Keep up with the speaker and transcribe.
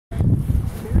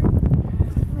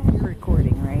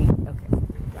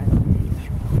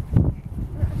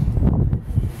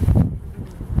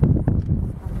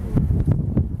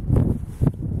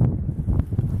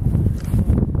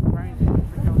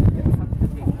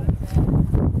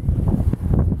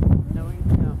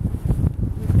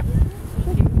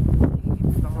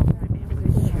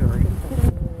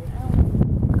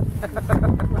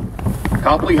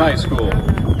Copley High School.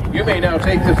 You may now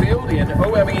take the field in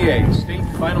OMEA State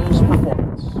Finals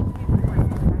performance.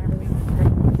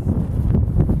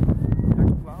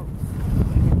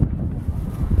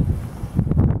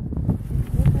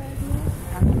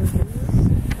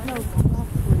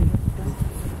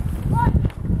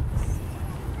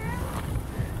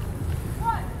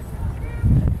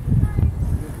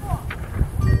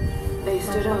 They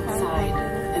stood outside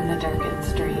in the darkened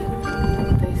street.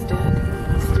 They stood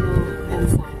still and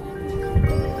silent,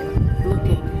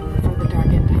 looking for the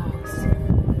darkened house.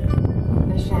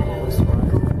 The shadows were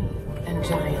gloomy and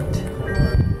giant.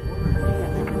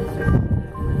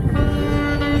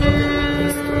 They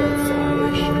stood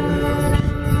outside in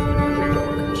the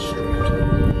darkened street.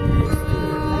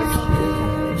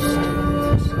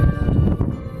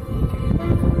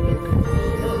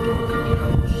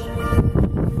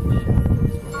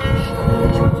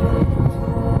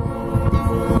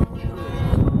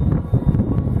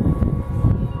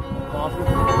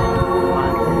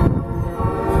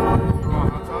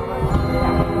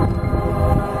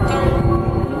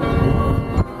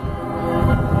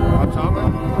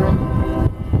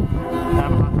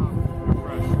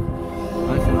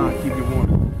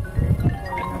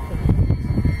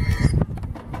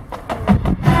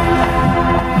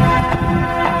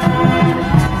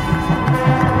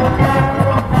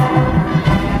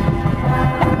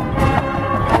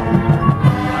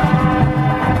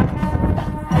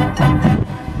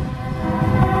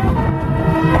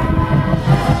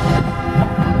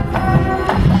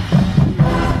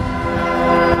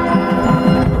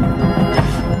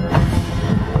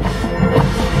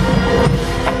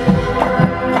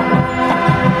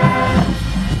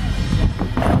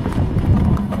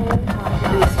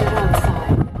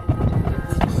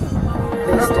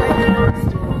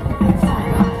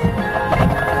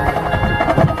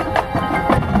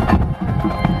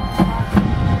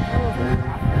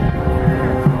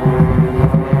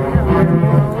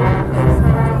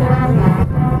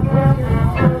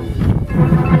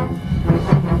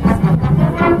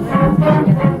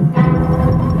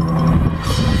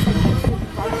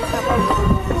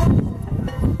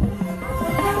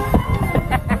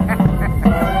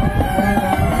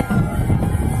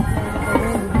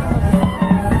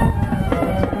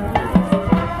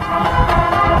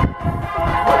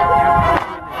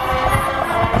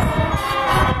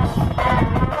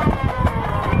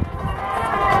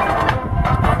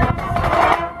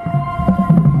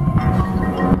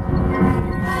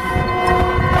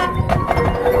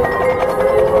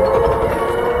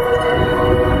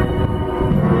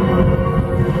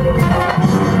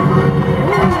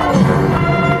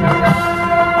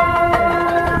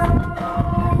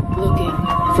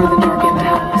 For the darkened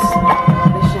house,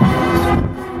 the shadows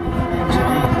and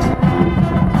giant.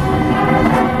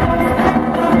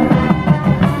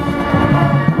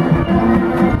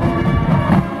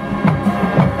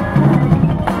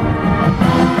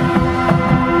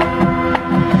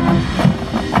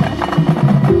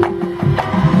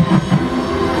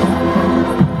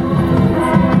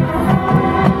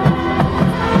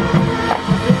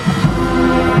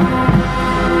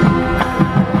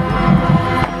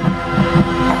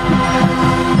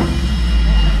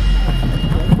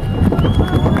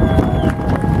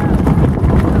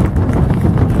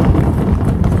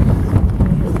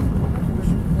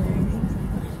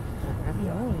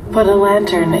 Put a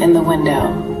lantern in the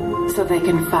window so they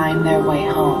can find their way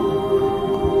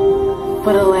home.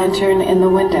 Put a lantern in the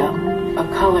window, a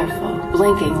colorful,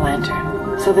 blinking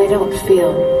lantern, so they don't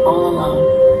feel all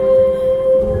alone.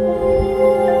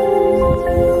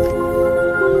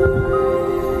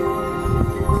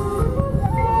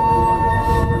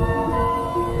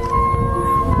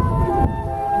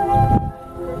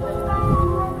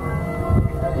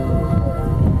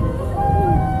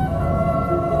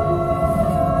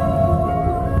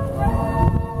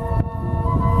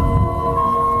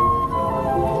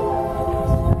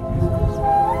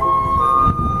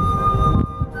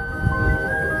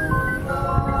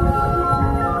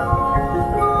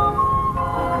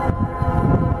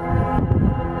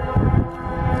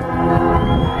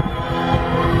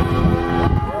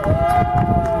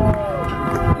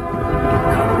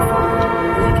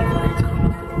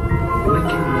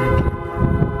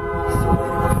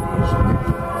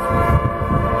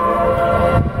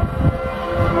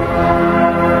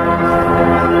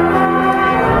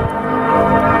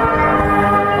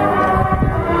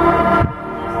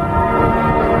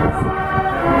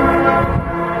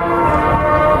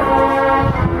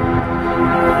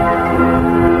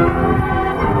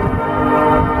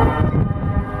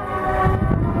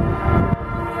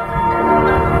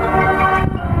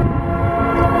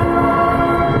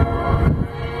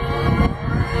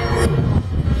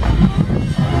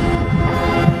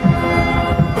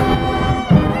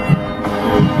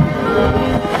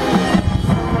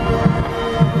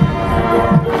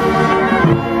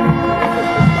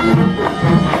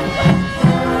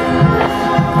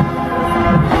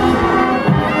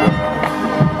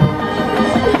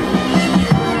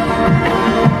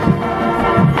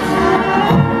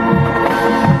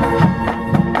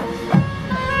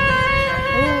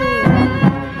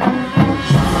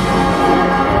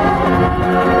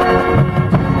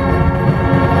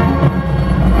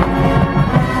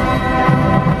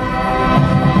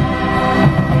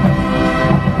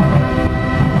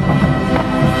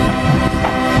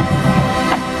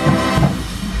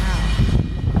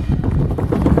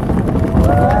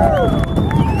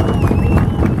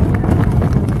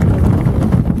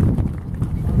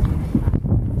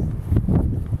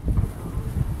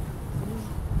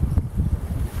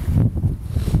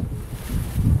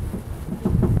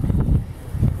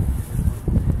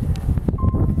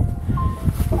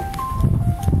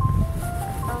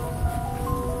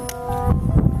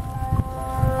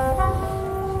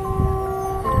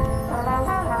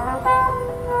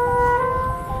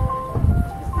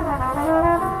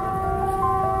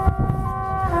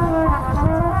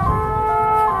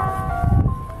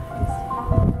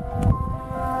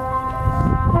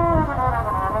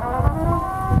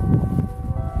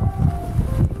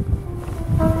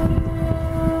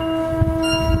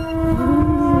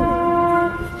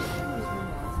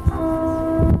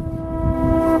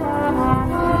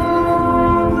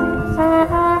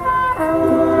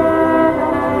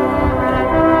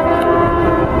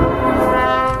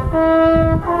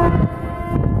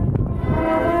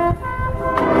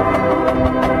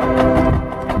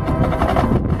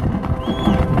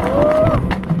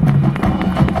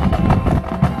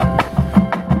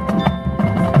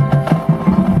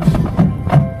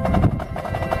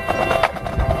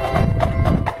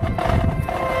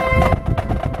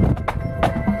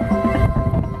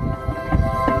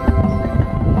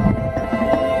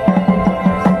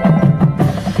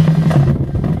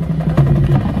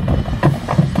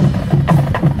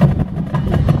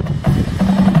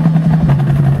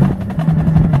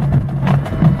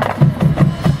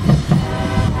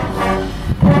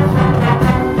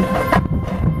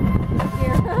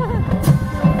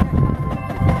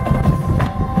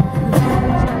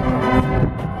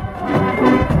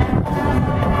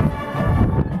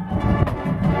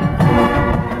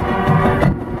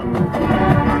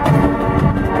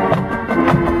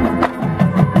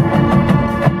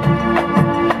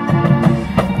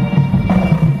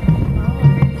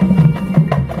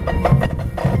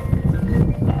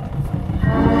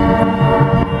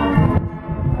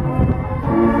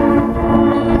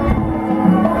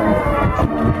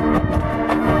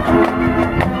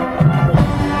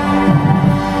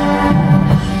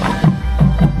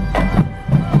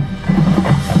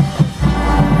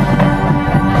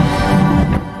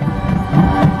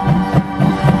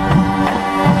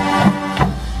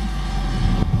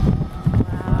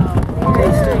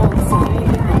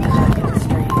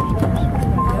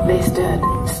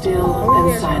 still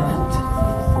and silent,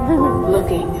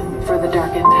 looking for the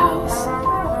darkened house.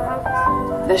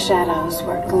 The shadows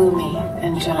were gloomy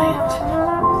and giant.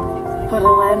 Put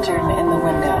a lantern in the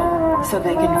window so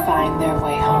they can find their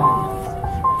way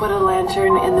home. Put a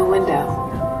lantern in the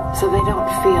window so they don't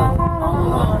feel all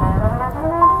alone.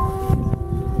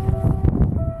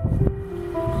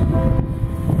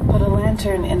 Put a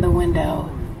lantern in the window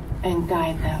and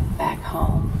guide them back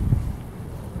home.